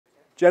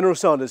General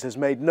Sanders has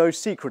made no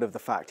secret of the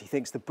fact he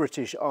thinks the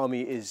British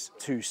Army is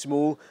too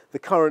small. The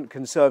current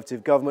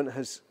Conservative government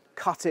has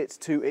cut it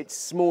to its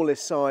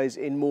smallest size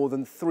in more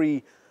than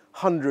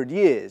 300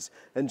 years.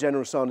 And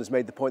General Sanders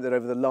made the point that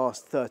over the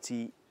last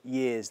 30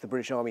 years, the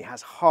British Army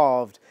has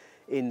halved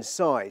in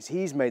size.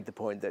 He's made the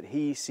point that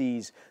he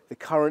sees the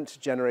current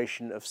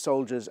generation of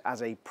soldiers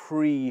as a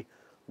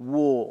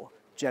pre-war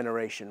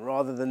generation,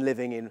 rather than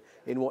living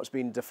in what's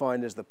been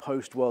defined as the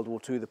post-World War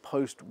II, the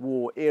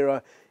post-war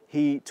era.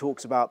 He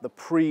talks about the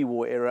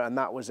pre-war era, and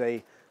that was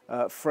a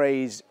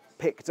phrase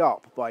picked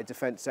up by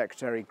Defence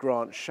Secretary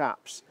Grant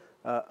Shapps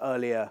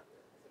earlier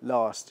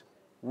last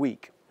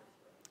week.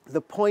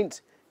 The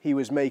point he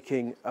was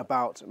making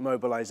about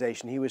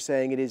mobilisation, he was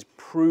saying it is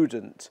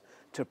prudent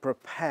to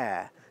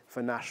prepare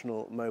for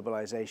national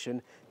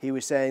mobilisation. He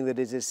was saying that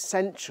it is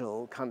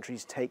essential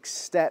countries take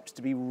steps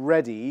to be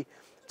ready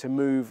to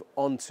move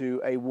onto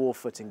a war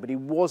footing. But he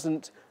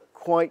wasn't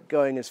quite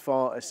going as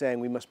far as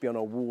saying we must be on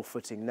a war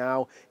footing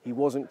now. He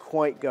wasn't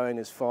quite going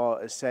as far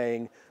as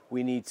saying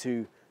we need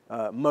to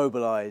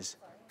mobilise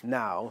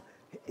now.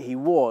 He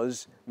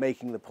was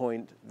making the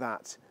point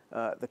that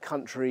the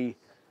country,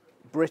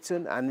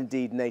 Britain, and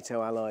indeed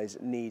NATO allies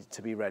need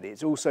to be ready.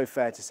 It's also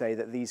fair to say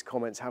that these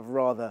comments have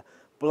rather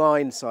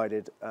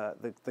blindsided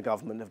the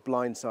government, have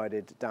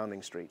blindsided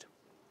Downing Street.